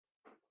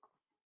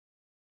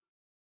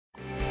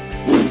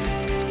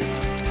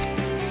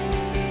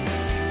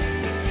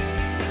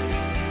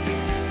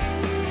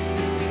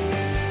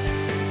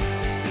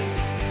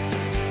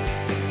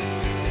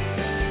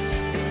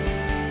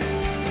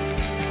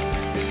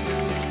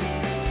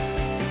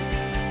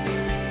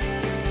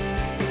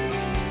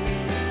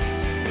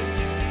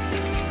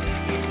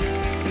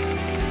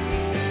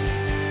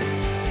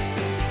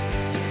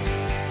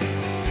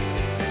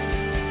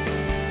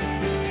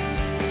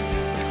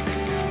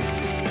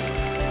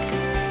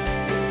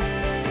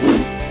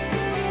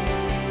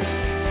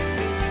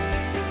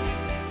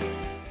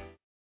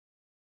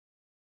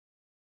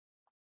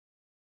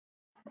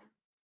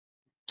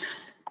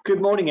Good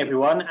morning,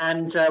 everyone,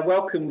 and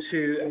welcome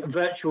to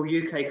Virtual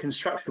UK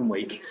Construction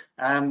Week.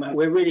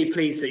 We're really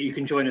pleased that you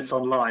can join us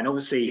online.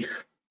 Obviously,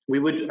 we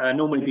would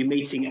normally be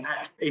meeting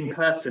in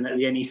person at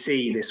the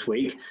NEC this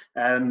week,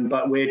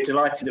 but we're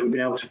delighted that we've been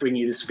able to bring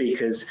you the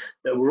speakers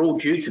that were all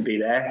due to be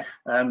there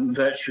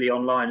virtually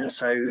online.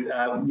 So,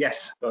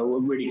 yes, we're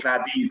really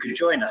glad that you could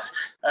join us.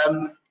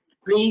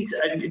 Please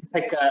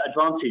take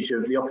advantage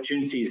of the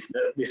opportunities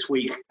that this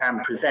week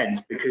can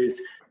present,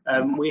 because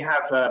we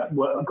have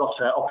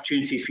got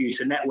opportunities for you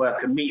to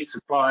network and meet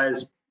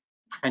suppliers,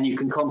 and you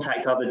can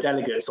contact other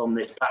delegates on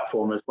this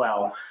platform as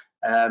well.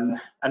 And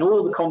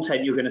all the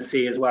content you're going to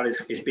see as well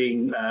is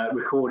being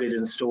recorded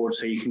and stored,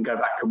 so you can go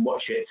back and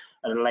watch it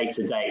at a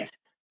later date.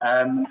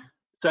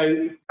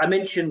 So I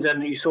mentioned,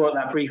 and you saw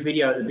that brief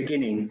video at the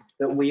beginning,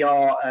 that we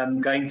are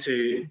going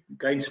to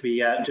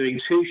be doing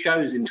 2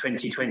 shows in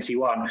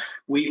 2021.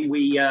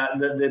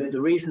 The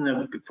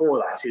reason for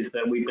that is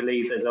that we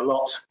believe there's a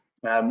lot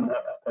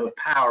of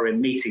power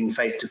in meeting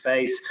face to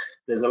face.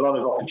 There's a lot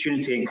of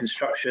opportunity in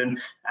construction,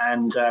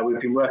 and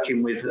we've been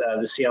working with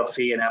the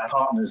CLC and our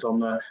partners on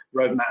the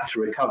roadmap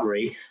to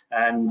recovery.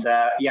 And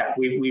yeah,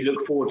 we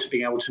look forward to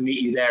being able to meet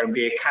you there and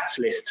be a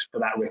catalyst for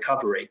that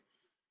recovery.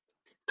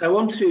 So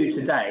on to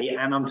today,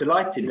 and I'm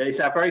delighted that it's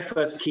our very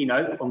first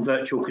keynote on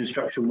Virtual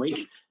Construction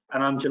Week,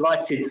 and I'm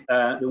delighted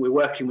that we're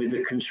working with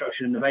the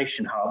Construction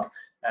Innovation Hub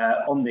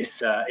on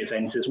this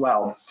event as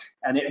well.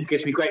 And it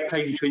gives me great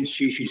pleasure to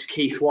introduce you to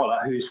Keith Waller,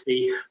 who's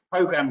the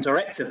Programme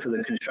Director for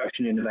the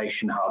Construction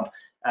Innovation Hub.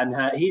 And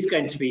he's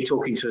going to be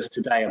talking to us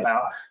today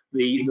about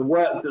the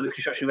work that the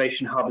Construction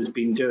Innovation Hub has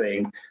been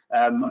doing.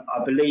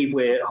 I believe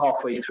we're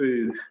halfway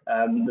through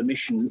the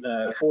mission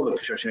for the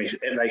Construction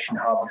Innovation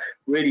Hub,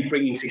 really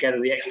bringing together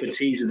the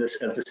expertise of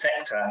the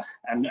sector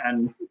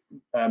and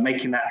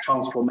making that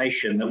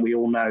transformation that we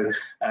all know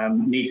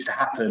needs to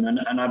happen,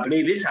 and I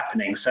believe is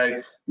happening.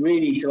 So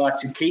really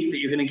delighted, Keith, that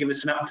you're going to give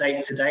us an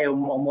update today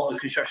on what the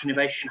Construction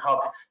Innovation Hub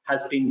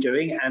has been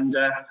doing, and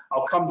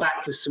I'll come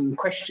back for some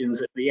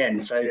questions at the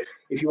end. So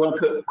if you want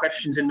to put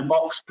questions in the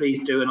box,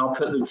 please do, and I'll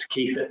put them to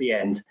Keith at the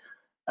end.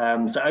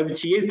 So over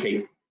to you,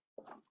 Keith.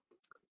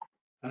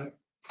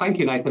 Thank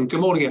you, Nathan. Good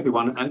morning,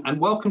 everyone, and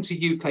welcome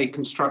to UK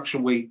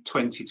Construction Week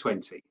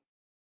 2020.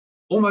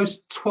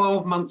 Almost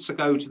 12 months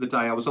ago to the day,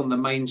 I was on the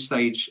main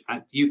stage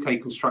at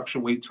UK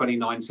Construction Week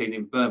 2019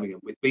 in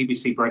Birmingham with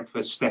BBC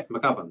Breakfast Steph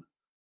McGovern,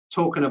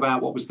 talking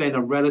about what was then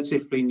a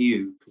relatively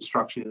new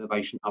Construction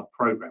Innovation Hub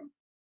programme.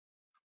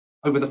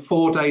 Over the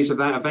 4 days of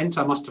that event,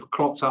 I must have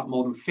clocked up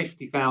more than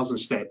 50,000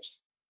 steps,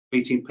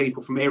 meeting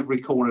people from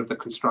every corner of the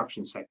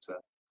construction sector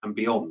and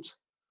beyond.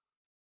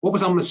 What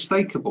was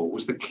unmistakable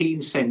was the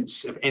keen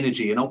sense of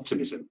energy and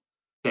optimism.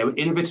 There were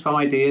innovative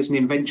ideas and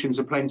inventions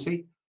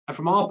aplenty, and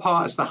from our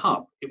part as the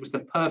Hub, it was the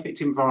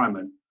perfect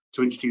environment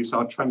to introduce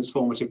our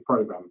transformative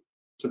programme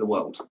to the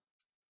world.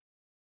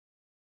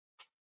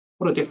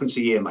 What a difference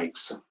a year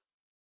makes.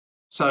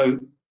 So,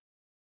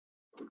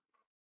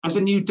 as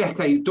a new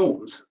decade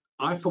dawned,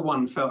 I for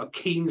one felt a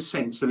keen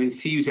sense of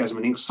enthusiasm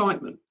and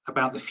excitement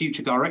about the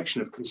future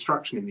direction of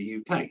construction in the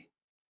UK.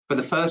 For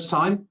the first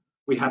time,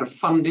 we had a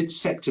funded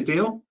sector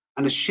deal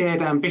and a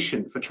shared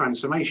ambition for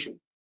transformation.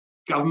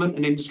 Government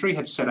and industry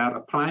had set out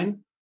a plan,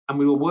 and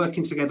we were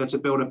working together to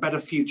build a better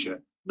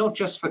future, not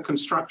just for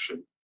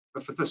construction,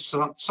 but for the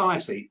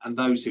society and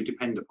those who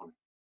depend upon it.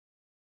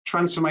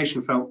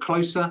 Transformation felt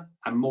closer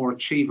and more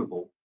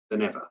achievable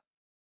than ever.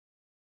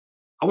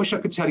 I wish I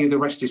could tell you the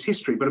rest is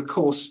history, but of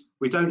course,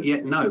 we don't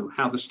yet know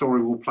how the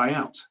story will play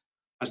out.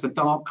 As the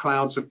dark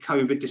clouds of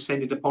COVID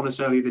descended upon us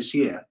earlier this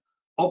year,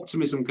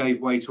 optimism gave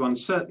way to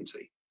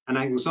uncertainty and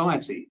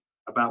anxiety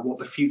about what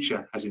the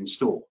future has in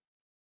store.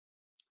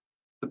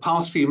 The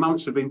past few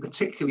months have been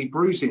particularly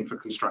bruising for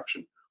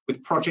construction,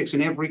 with projects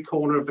in every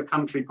corner of the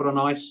country put on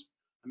ice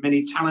and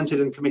many talented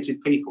and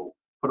committed people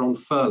put on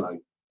furlough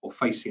or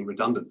facing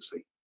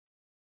redundancy.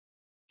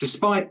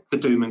 Despite the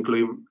doom and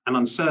gloom and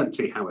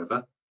uncertainty,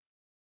 however,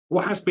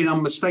 what has been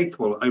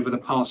unmistakable over the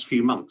past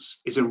few months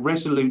is a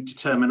resolute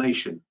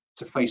determination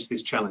to face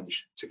this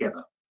challenge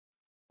together.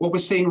 What we're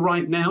seeing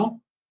right now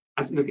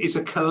is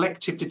a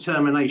collective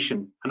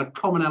determination and a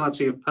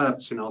commonality of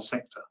purpose in our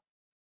sector,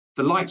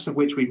 the likes of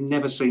which we've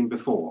never seen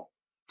before.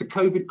 The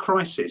COVID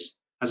crisis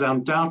has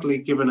undoubtedly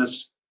given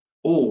us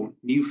all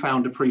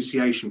newfound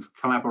appreciation for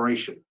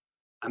collaboration,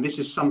 and this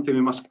is something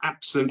we must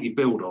absolutely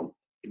build on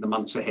in the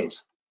months ahead.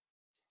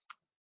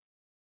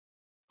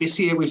 This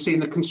year, we've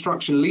seen the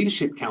Construction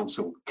Leadership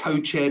Council,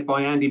 co-chaired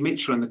by Andy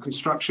Mitchell and the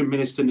Construction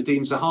Minister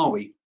Nadhim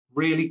Zahawi,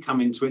 really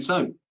come into its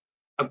own.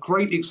 A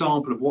great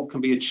example of what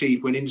can be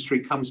achieved when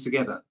industry comes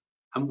together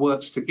and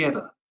works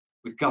together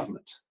with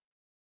government.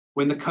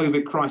 When the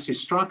COVID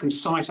crisis struck and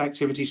site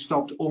activity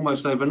stopped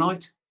almost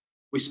overnight,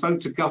 we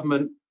spoke to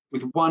government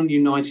with one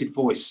united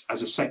voice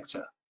as a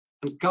sector,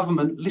 and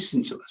government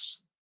listened to us.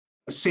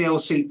 A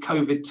CLC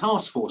COVID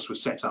task force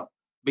was set up,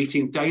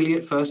 meeting daily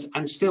at first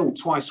and still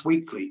twice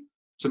weekly,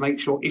 to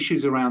make sure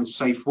issues around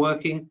safe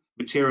working,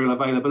 material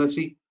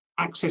availability,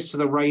 access to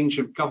the range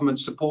of government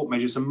support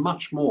measures and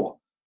much more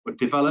were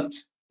developed,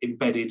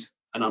 embedded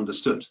and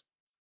understood.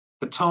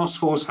 The task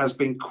force has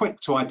been quick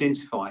to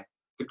identify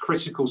the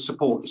critical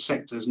support the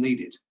sector has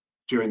needed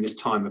during this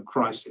time of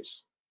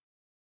crisis.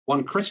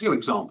 One critical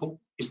example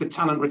is the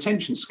talent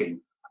retention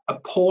scheme, a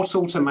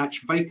portal to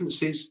match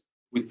vacancies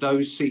with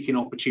those seeking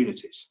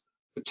opportunities.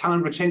 The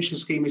talent retention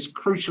scheme is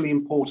crucially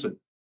important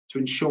to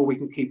ensure we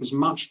can keep as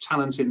much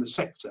talent in the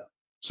sector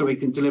so we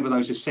can deliver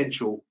those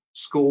essential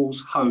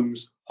schools,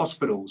 homes,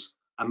 hospitals,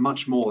 and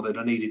much more that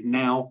are needed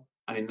now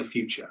and in the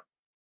future.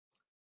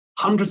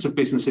 Hundreds of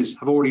businesses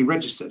have already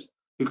registered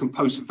who can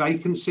post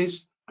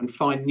vacancies and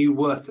find new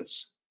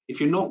workers. If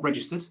you're not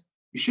registered,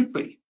 you should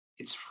be.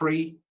 It's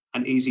free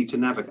and easy to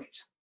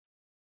navigate.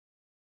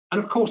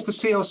 And of course, the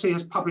CLC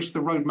has published the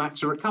Roadmap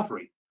to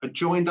Recovery, a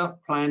joined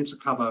up plan to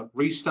cover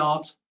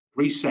restart,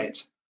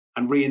 reset,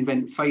 and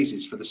reinvent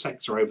phases for the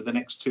sector over the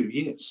next 2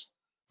 years,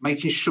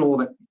 making sure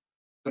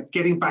that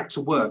getting back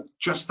to work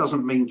just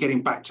doesn't mean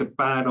getting back to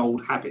bad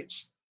old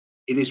habits.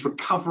 It is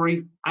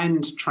recovery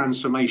and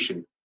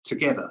transformation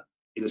together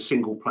in a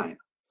single plan.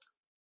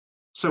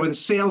 So with the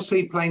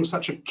CLC playing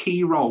such a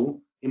key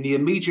role in the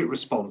immediate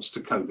response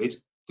to COVID,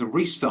 the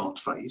restart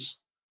phase,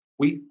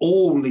 we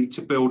all need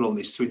to build on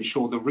this to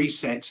ensure the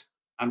reset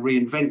and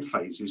reinvent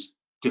phases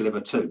deliver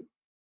too.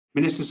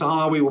 Minister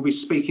Sahawi will be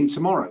speaking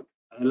tomorrow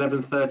at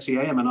 11:30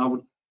 a.m. and I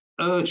would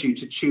urge you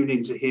to tune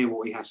in to hear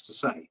what he has to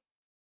say.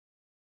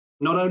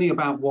 Not only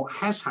about what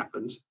has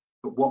happened,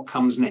 but what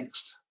comes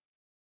next.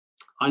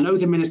 I know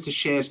the Minister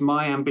shares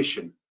my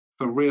ambition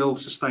for real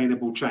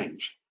sustainable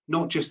change,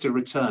 not just a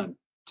return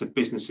to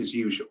business as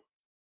usual.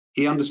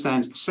 He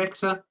understands the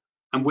sector,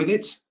 and with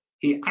it,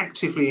 he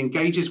actively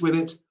engages with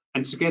it,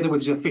 and together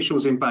with his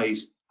officials in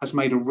Bays, has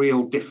made a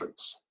real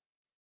difference.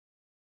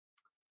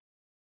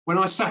 When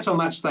I sat on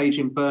that stage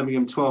in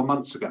Birmingham 12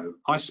 months ago,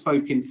 I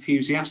spoke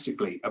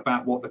enthusiastically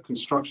about what the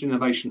Construction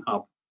Innovation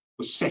Hub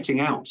was setting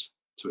out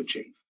to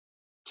achieve.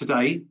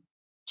 Today,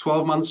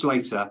 12 months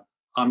later,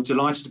 I'm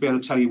delighted to be able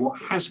to tell you what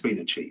has been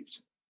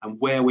achieved and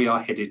where we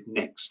are headed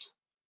next.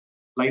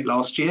 Late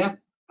last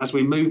year, as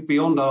we moved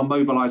beyond our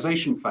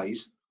mobilisation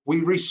phase,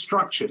 we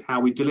restructured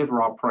how we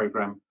deliver our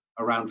programme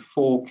around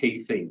 4 key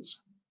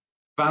themes: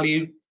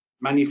 value,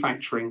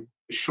 manufacturing,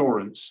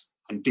 assurance,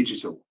 and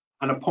digital,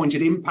 and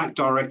appointed impact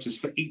directors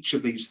for each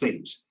of these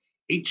themes,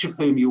 each of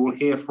whom you will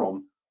hear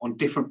from on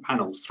different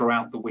panels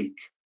throughout the week.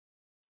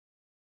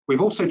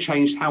 We've also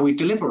changed how we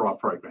deliver our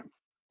programme.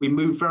 We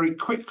moved very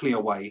quickly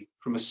away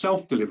from a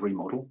self-delivery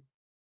model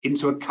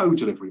into a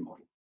co-delivery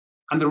model.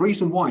 And the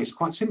reason why is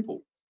quite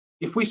simple.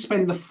 If we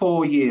spend the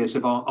 4 years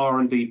of our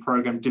R&D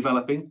programme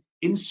developing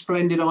in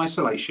splendid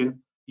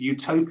isolation, a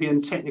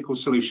utopian technical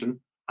solution,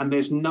 and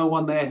there's no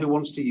one there who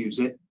wants to use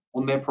it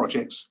on their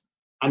projects,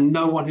 and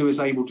no one who is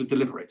able to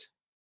deliver it,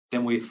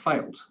 then we've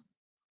failed.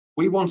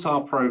 We want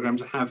our programme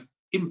to have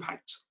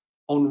impact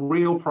on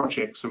real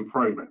projects and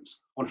programmes,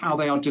 on how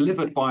they are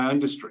delivered by our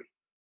industry,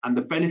 and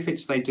the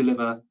benefits they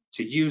deliver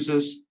to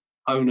users,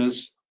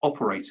 owners,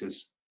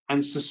 operators,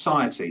 and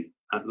society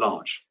at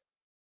large.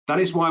 That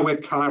is why we're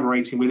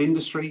collaborating with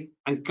industry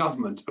and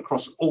government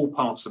across all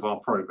parts of our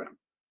programme,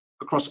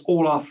 across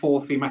all our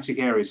 4 thematic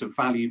areas of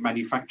value,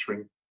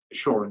 manufacturing,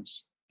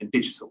 assurance, and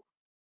digital.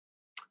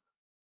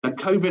 Now,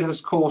 COVID has,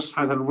 of course,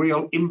 had a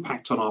real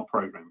impact on our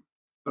programme,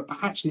 but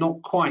perhaps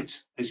not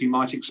quite as you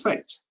might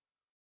expect.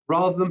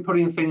 Rather than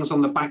putting things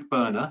on the back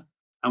burner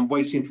and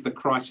waiting for the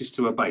crisis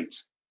to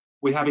abate,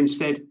 we have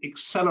instead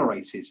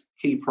accelerated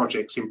key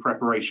projects in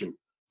preparation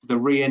for the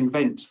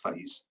reinvent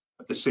phase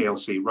of the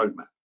CLC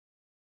roadmap.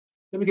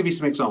 Let me give you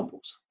some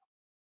examples.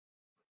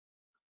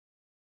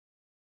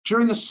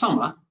 During the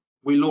summer,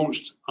 we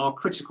launched our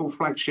critical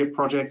flagship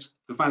project,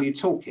 the Value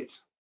Toolkit.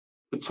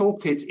 The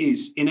toolkit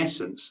is, in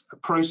essence, a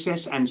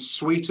process and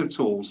suite of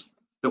tools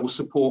that will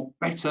support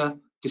better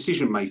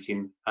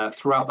decision-making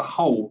throughout the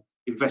whole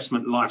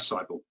investment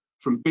lifecycle,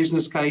 from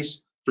business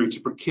case through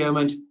to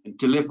procurement and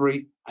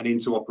delivery and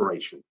into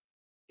operation,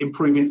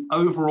 improving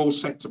overall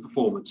sector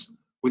performance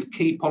with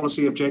key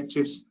policy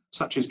objectives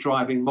such as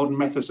driving modern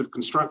methods of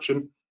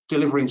construction,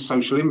 delivering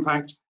social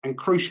impact, and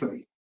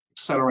crucially,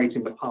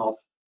 accelerating the path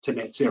to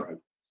net zero.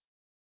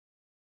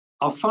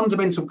 Our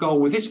fundamental goal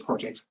with this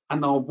project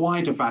and our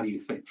wider value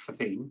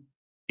theme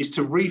is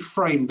to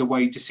reframe the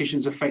way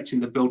decisions affecting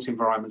the built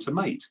environment are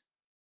made.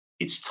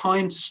 It's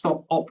time to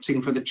stop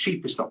opting for the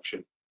cheapest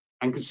option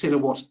and consider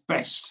what's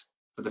best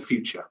for the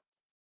future.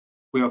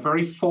 We are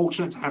very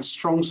fortunate to have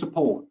strong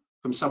support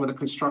from some of the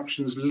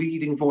construction's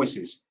leading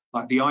voices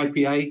like the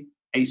IPA,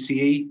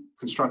 ACE,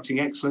 Constructing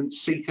Excellence,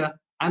 Seeker,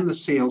 and the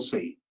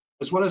CLC,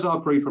 as well as our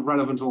group of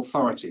relevant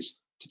authorities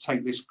to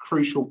take this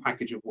crucial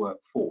package of work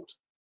forward.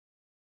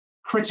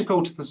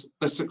 Critical to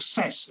the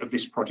success of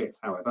this project,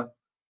 however,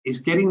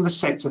 is getting the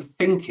sector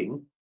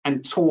thinking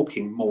and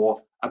talking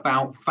more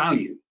about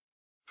value.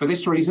 For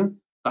this reason,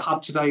 the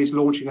Hub today is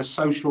launching a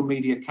social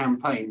media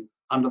campaign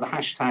under the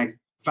hashtag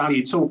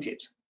Value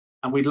Toolkit,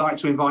 and we'd like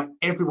to invite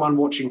everyone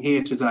watching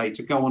here today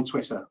to go on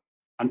Twitter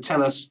and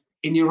tell us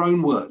in your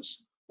own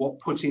words what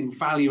putting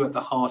value at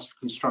the heart of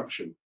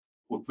construction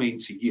would mean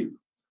to you.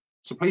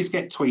 So please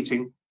get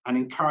tweeting and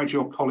encourage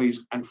your colleagues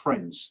and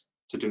friends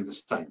to do the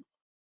same.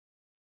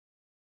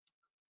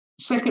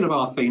 Second of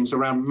our themes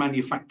around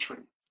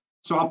manufacturing.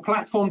 So our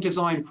platform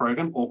design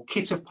program, or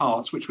kit of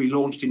parts, which we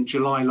launched in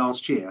July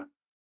last year,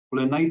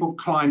 will enable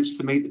clients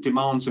to meet the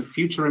demands of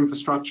future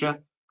infrastructure,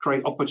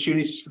 create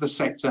opportunities for the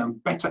sector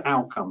and better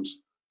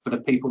outcomes for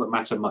the people that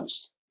matter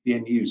most, the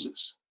end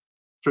users.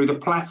 Through the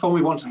platform,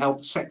 we want to help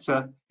the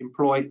sector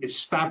employ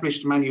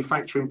established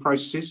manufacturing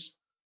processes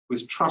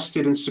with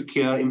trusted and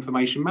secure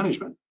information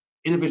management,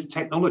 innovative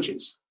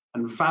technologies,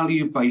 and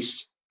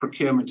value-based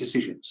procurement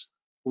decisions,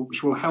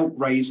 which will help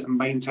raise and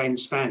maintain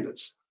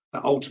standards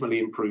that ultimately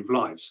improve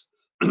lives,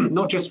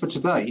 not just for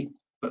today,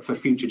 but for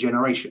future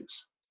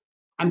generations.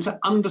 And to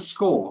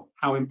underscore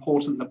how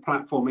important the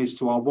platform is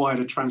to our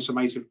wider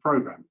transformative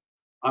program,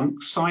 I'm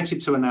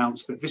excited to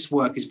announce that this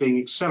work is being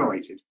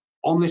accelerated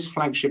on this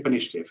flagship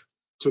initiative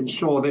to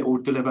ensure that it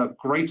will deliver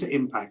greater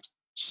impact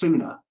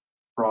sooner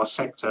for our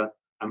sector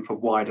and for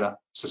wider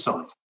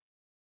society.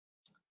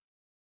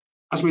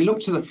 As we look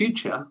to the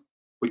future,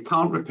 we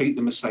can't repeat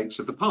the mistakes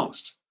of the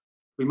past.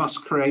 We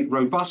must create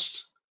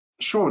robust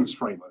assurance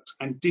frameworks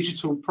and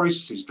digital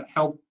processes that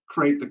help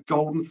create the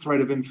golden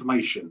thread of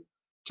information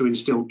to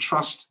instill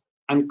trust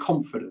and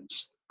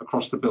confidence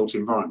across the built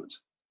environment.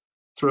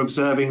 Through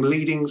observing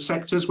leading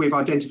sectors, we've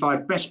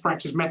identified best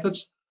practice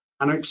methods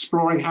and are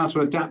exploring how to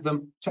adapt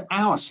them to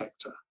our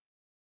sector.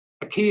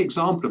 A key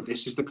example of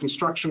this is the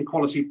Construction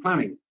Quality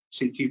Planning,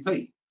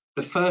 CQP,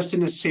 the first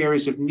in a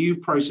series of new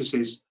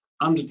processes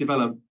under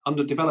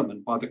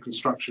development by the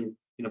Construction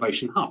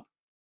Innovation Hub,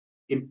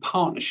 in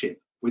partnership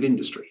with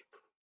industry.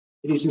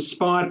 It is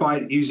inspired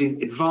by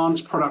using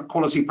Advanced Product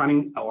Quality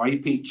Planning, or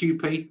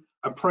APQP,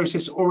 a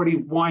process already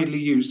widely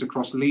used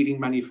across leading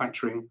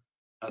manufacturing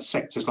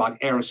sectors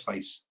like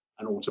aerospace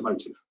and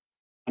automotive.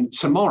 And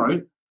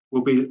tomorrow,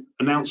 we'll be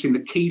announcing the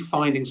key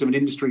findings of an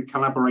industry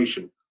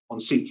collaboration on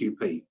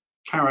CQP,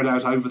 carried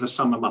out over the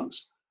summer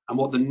months, and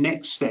what the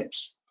next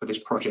steps for this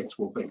project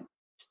will be.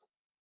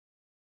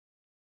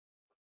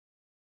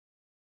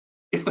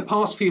 If the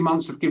past few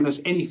months have given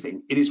us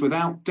anything, it is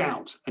without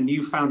doubt a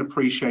newfound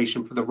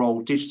appreciation for the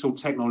role digital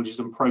technologies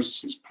and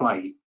processes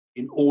play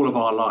in all of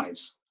our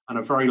lives, and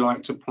are very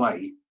likely to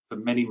play for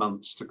many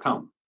months to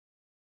come.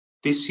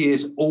 This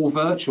year's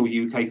all-virtual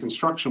UK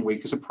Construction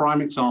Week is a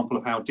prime example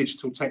of how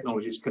digital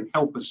technologies can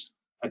help us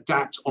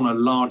adapt on a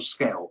large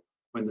scale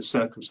when the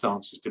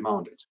circumstances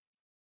demand it.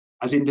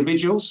 As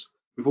individuals,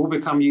 we've all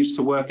become used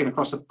to working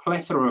across a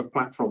plethora of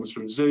platforms,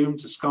 from Zoom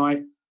to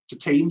Skype to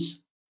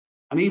Teams.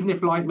 And even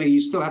if, like me,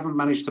 you still haven't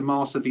managed to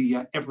master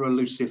the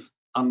ever-elusive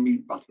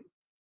unmute button.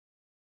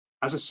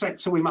 As a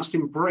sector, we must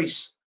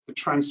embrace the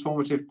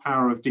transformative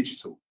power of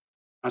digital.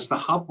 As the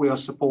Hub, we are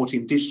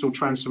supporting digital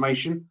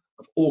transformation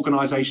of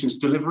organisations'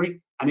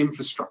 delivery and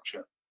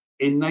infrastructure,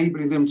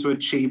 enabling them to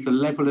achieve the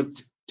level of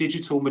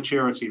digital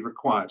maturity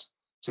required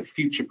to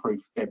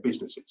future-proof their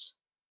businesses.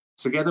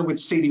 Together with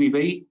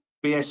CDBB,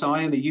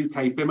 BSI and the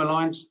UK BIM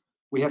Alliance,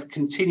 we have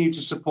continued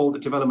to support the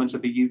development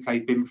of the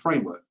UK BIM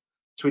framework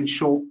to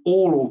ensure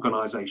all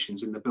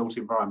organisations in the built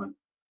environment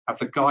have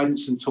the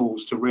guidance and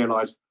tools to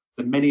realise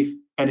the many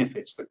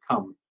benefits that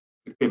come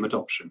with BIM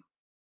adoption.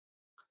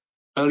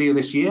 Earlier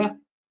this year,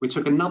 we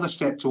took another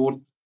step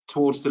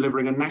towards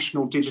delivering a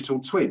national digital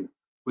twin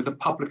with the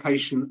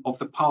publication of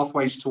the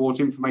Pathways Towards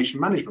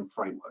Information Management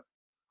Framework.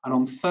 And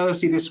on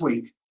Thursday this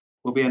week,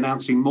 we'll be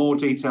announcing more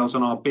details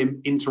on our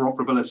BIM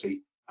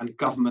interoperability and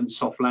government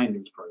soft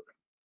landings programme,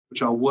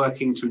 which are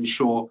working to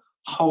ensure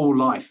whole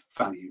life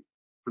value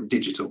from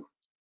digital.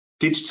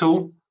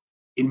 Digital,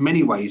 in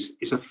many ways,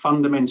 is a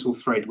fundamental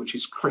thread which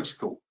is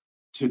critical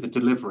to the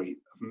delivery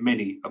of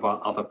many of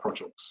our other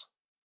projects.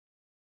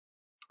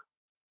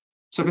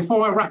 So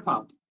before I wrap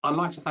up, I'd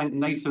like to thank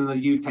Nathan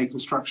and the UK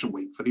Construction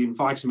Week for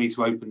inviting me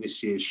to open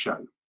this year's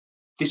show.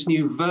 This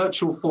new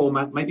virtual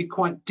format may be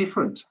quite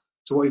different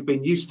to what we've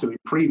been used to in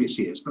previous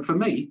years, but for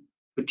me,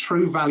 the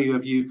true value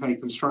of UK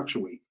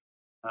Construction Week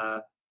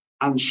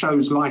and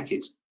shows like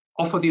it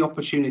offer the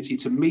opportunity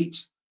to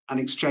meet and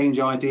exchange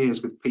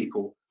ideas with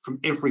people from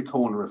every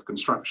corner of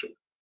construction.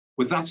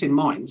 With that in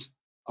mind,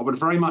 I would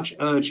very much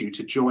urge you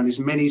to join as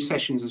many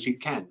sessions as you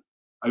can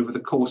over the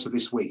course of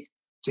this week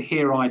to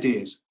hear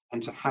ideas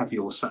and to have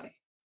your say.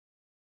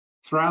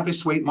 Throughout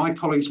this week, my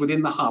colleagues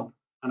within the Hub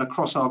and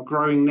across our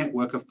growing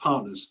network of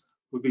partners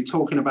will be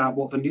talking about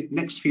what the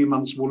next few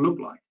months will look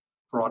like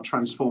for our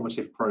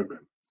transformative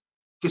programme.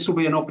 This will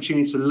be an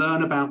opportunity to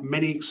learn about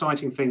many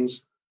exciting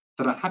things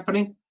that are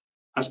happening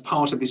as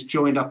part of this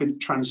joined up in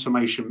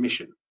transformation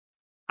mission.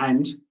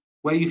 And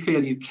where you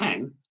feel you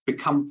can,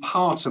 become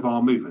part of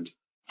our movement,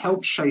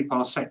 help shape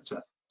our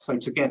sector so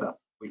together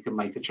we can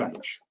make a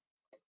change.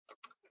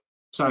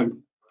 So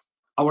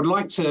I would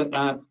like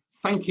to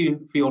thank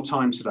you for your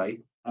time today,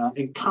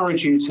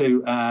 encourage you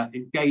to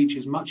engage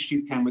as much as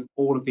you can with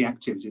all of the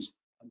activities,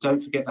 and don't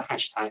forget the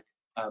hashtag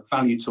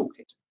Value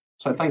Toolkit.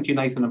 So thank you,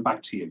 Nathan, and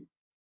back to you.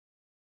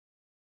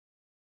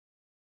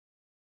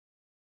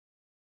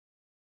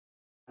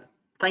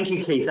 Thank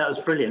you, Keith. That was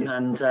brilliant,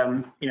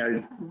 and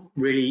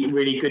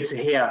really good to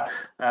hear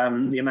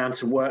the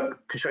amount of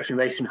work Construction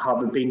Innovation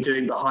Hub have been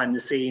doing behind the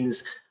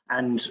scenes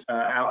and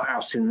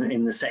out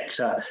in the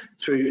sector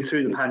through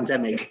the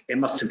pandemic. It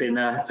must have been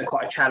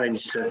quite a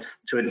challenge to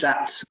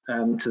adapt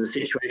to the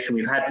situation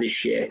we've had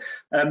this year.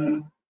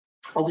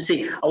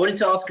 Obviously, I wanted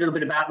to ask a little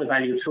bit about the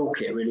value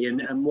toolkit, really, and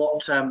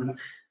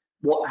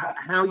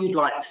how you'd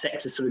like the sector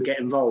to sort of get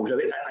involved.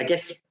 I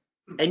guess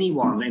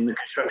anyone in the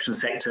construction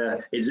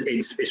sector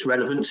is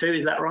relevant to.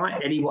 Is that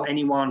right?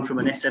 Anyone from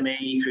an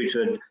SME through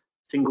to a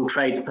single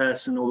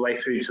tradesperson all the way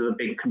through to the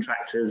big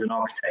contractors and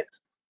architects?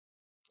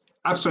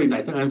 Absolutely,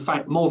 Nathan. And in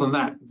fact, more than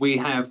that, we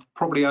have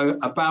probably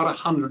about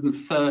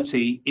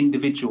 130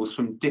 individuals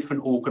from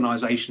different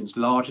organisations,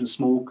 large and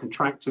small,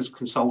 contractors,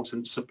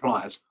 consultants,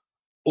 suppliers,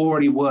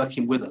 already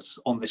working with us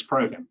on this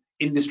programme.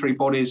 Industry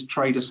bodies,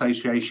 trade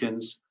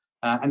associations,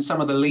 and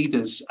some of the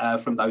leaders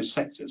from those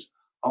sectors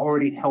are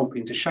already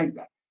helping to shape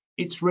that.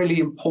 It's really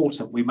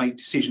important we make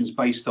decisions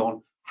based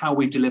on how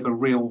we deliver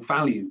real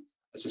value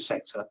as a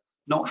sector,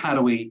 not how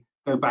do we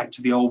go back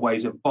to the old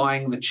ways of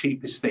buying the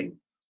cheapest thing,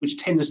 which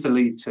tends to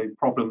lead to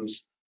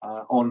problems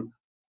on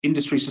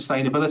industry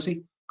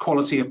sustainability,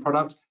 quality of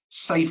product,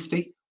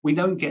 safety. We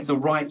don't get the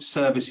right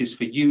services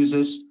for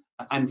users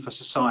and for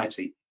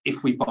society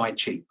if we buy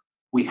cheap.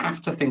 We have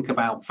to think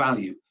about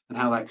value and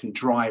how that can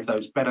drive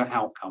those better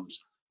outcomes,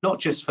 not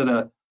just for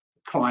the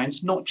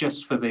clients, not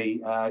just for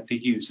the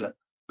user,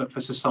 but for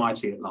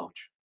society at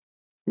large.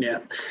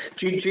 Yeah.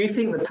 Do you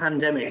think the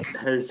pandemic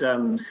has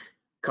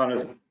kind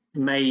of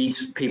made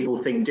people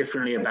think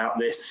differently about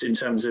this in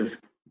terms of,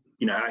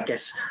 I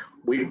guess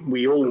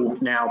we all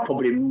now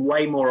probably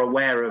way more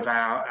aware of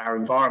our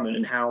environment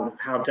and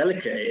how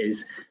delicate it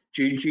is.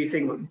 Do you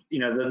think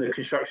the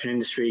construction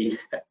industry,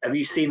 have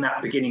you seen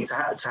that beginning to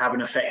have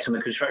an effect on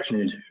the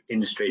construction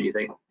industry, do you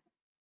think?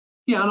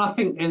 Yeah, and I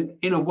think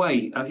in a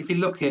way, if you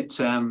look at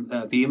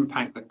the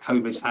impact that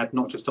COVID's had,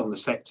 not just on the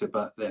sector,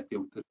 but the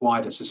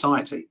wider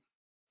society,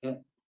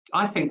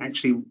 I think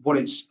actually what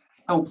it's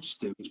helped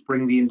do is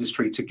bring the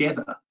industry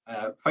together,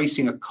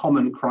 facing a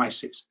common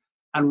crisis.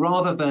 And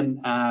rather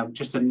than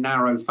just a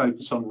narrow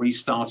focus on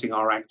restarting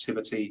our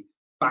activity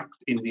back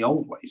in the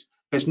old ways,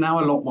 there's now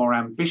a lot more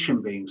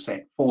ambition being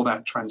set for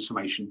that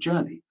transformation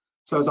journey.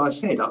 So as I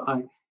said,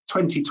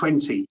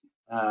 2020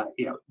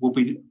 will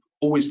be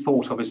always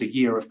thought of as a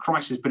year of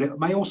crisis, but it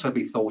may also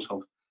be thought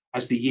of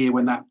as the year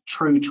when that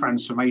true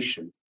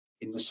transformation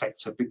in the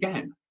sector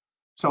began.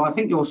 So I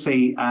think you'll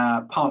see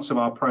parts of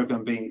our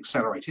programme being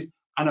accelerated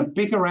and a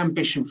bigger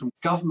ambition from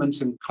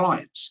governments and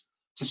clients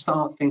to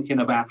start thinking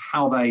about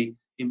how they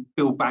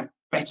build back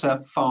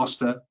better,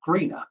 faster,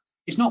 greener.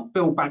 It's not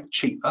build back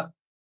cheaper,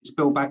 it's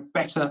build back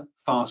better,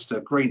 faster,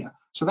 greener.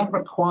 So that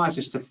requires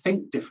us to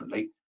think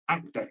differently,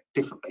 act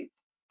differently.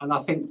 And I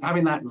think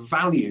having that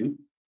value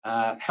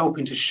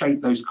helping to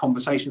shape those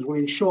conversations will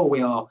ensure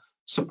we are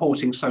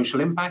supporting social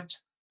impact,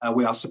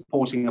 we are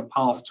supporting a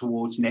path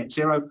towards net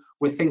zero,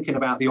 we're thinking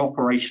about the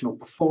operational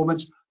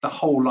performance, the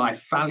whole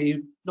life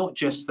value, not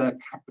just the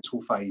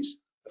capital phase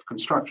of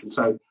construction.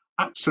 So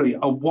absolutely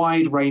a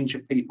wide range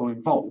of people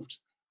involved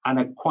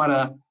and quite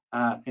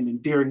an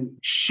endearing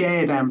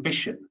shared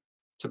ambition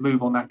to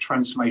move on that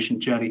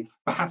transformation journey,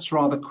 perhaps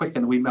rather quicker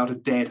than we might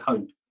have dared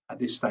hope at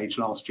this stage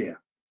last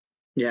year.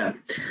 Yeah,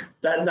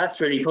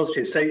 that's really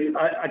positive. So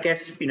I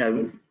guess,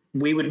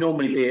 we would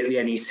normally be at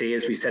the NEC,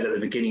 as we said at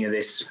the beginning of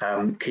this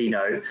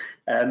keynote.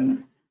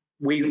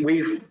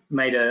 We've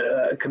made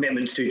a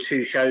commitment to do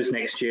 2 shows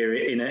next year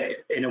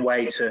in a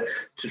way to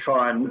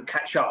try and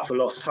catch up for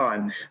lost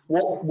time.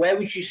 Where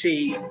would you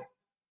see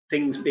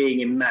things being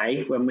in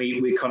May, when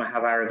we kind of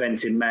have our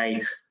event in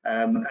May,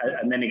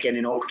 and then again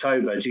in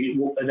October?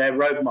 Are there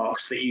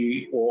roadmarks that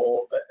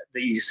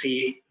you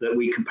see that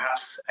we can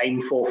perhaps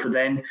aim for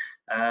then,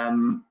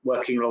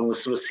 working along the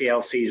sort of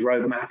CLC's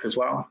roadmap as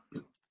well?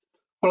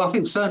 Well, I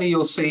think certainly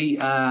you'll see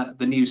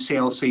the new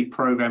CLC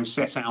programme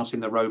set out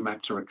in the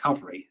roadmap to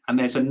recovery, and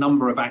there's a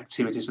number of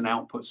activities and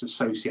outputs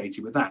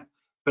associated with that.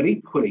 But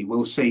equally,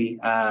 we'll see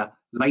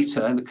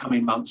later in the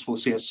coming months, we'll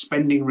see a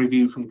spending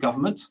review from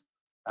government,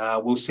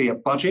 we'll see a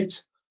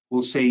budget,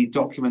 we'll see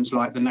documents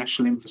like the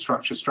National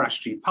Infrastructure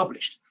Strategy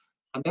published,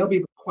 and they'll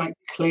be quite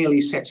clearly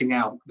setting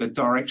out the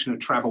direction of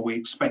travel we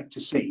expect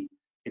to see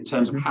in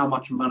terms of how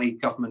much money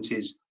government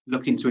is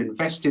looking to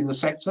invest in the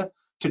sector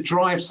to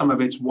drive some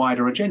of its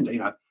wider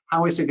agenda.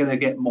 How is it going to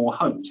get more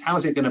homes? How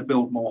is it going to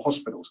build more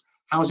hospitals?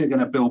 How is it going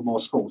to build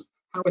more schools?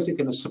 How is it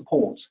going to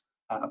support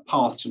a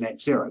path to net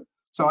zero?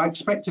 So I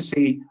expect to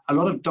see a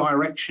lot of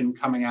direction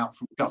coming out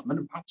from government,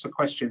 and perhaps a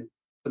question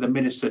for the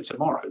Minister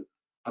tomorrow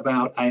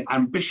about an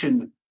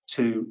ambition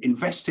to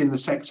invest in the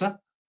sector,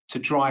 to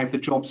drive the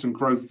jobs and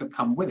growth that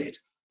come with it,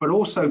 but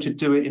also to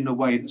do it in a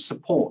way that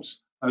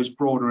supports those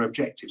broader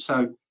objectives.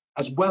 So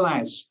as well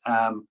as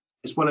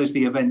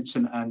the events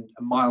and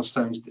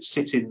milestones that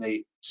sit in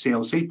the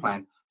CLC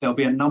plan, there'll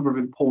be a number of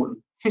important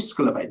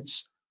fiscal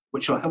events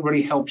which will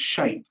really help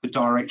shape the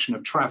direction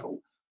of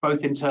travel,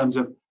 both in terms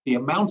of the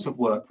amount of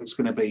work that's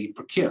going to be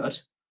procured,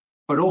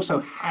 but also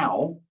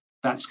how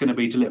that's going to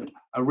be delivered.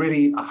 I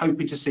really are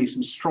hoping to see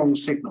some strong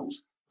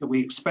signals that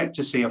we expect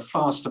to see a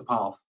faster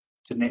path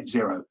to net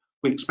zero.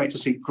 We expect to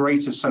see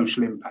greater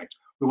social impact.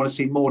 We want to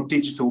see more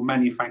digital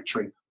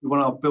manufacturing. We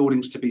want our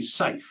buildings to be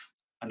safe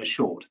and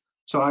assured.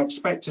 So I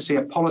expect to see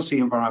a policy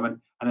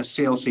environment and a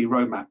CLC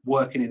roadmap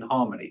working in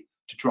harmony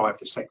to drive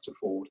the sector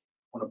forward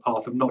on a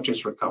path of not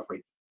just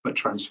recovery, but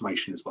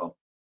transformation as well.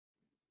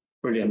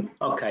 Brilliant.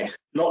 Okay,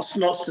 lots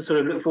to sort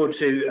of look forward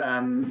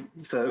to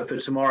for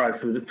tomorrow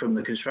from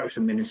the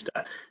construction minister.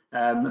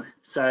 Well,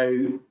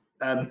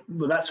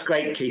 that's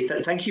great, Keith.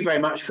 Thank you very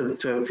much for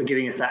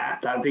giving us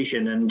that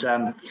vision, and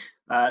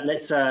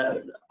let's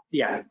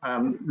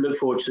look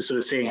forward to sort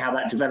of seeing how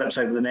that develops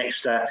over the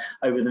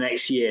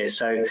next year.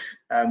 So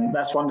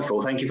that's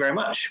wonderful. Thank you very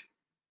much.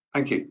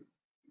 Thank you.